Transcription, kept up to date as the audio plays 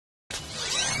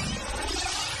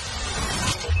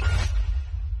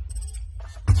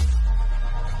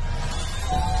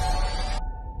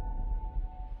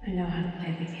know how to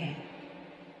play the game.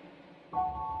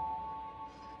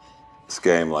 This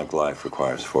game, like life,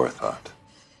 requires forethought.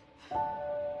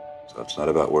 So it's not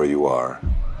about where you are.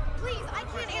 Please, I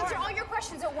can't answer all your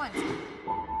questions at once.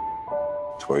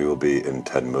 It's where you will be in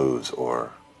 10 moves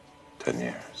or 10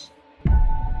 years. A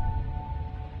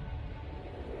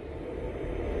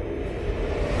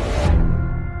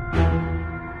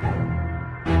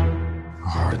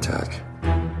heart attack.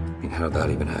 I mean, how'd that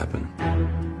even happen?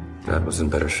 Dad was in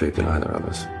better shape than either of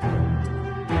us.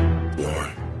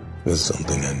 Lauren, there's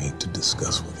something I need to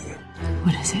discuss with you.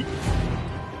 What is it?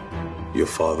 Your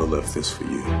father left this for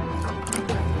you.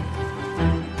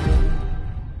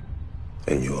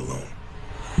 And you alone.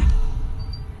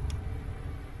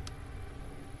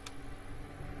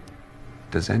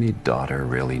 Does any daughter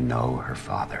really know her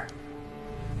father?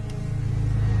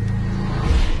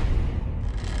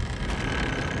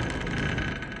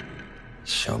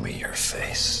 Show me your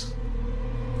face,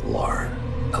 Lauren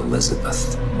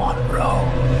Elizabeth Monroe.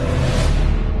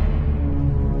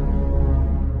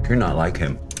 You're not like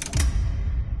him.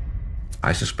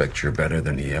 I suspect you're better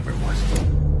than he ever was.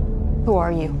 Who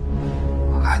are you?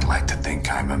 I'd like to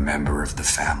think I'm a member of the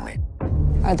family.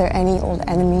 Are there any old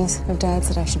enemies of Dad's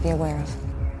that I should be aware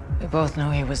of? We both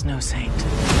know he was no saint.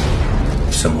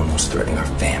 If someone was threatening our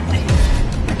family,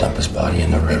 dump his body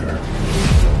in the river.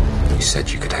 You said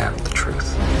you could handle the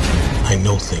truth. I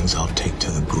know things I'll take to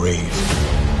the grave.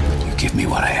 You give me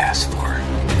what I asked for,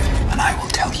 and I will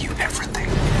tell you everything.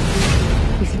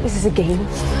 You think this is a game?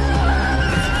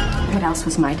 What else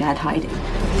was my dad hiding?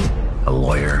 A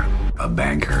lawyer, a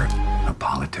banker, a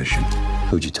politician.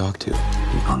 Who'd you talk to?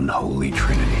 The unholy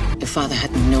trinity. Your father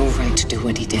had no right to do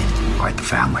what he did. Quite the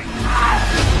family.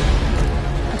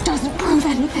 It doesn't prove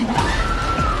anything.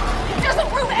 It doesn't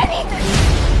prove anything!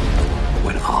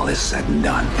 When all is said and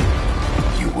done,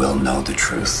 you will know the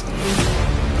truth.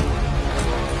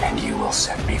 And you will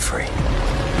set me free.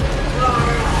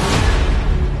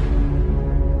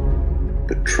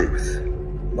 The truth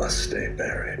must stay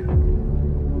buried.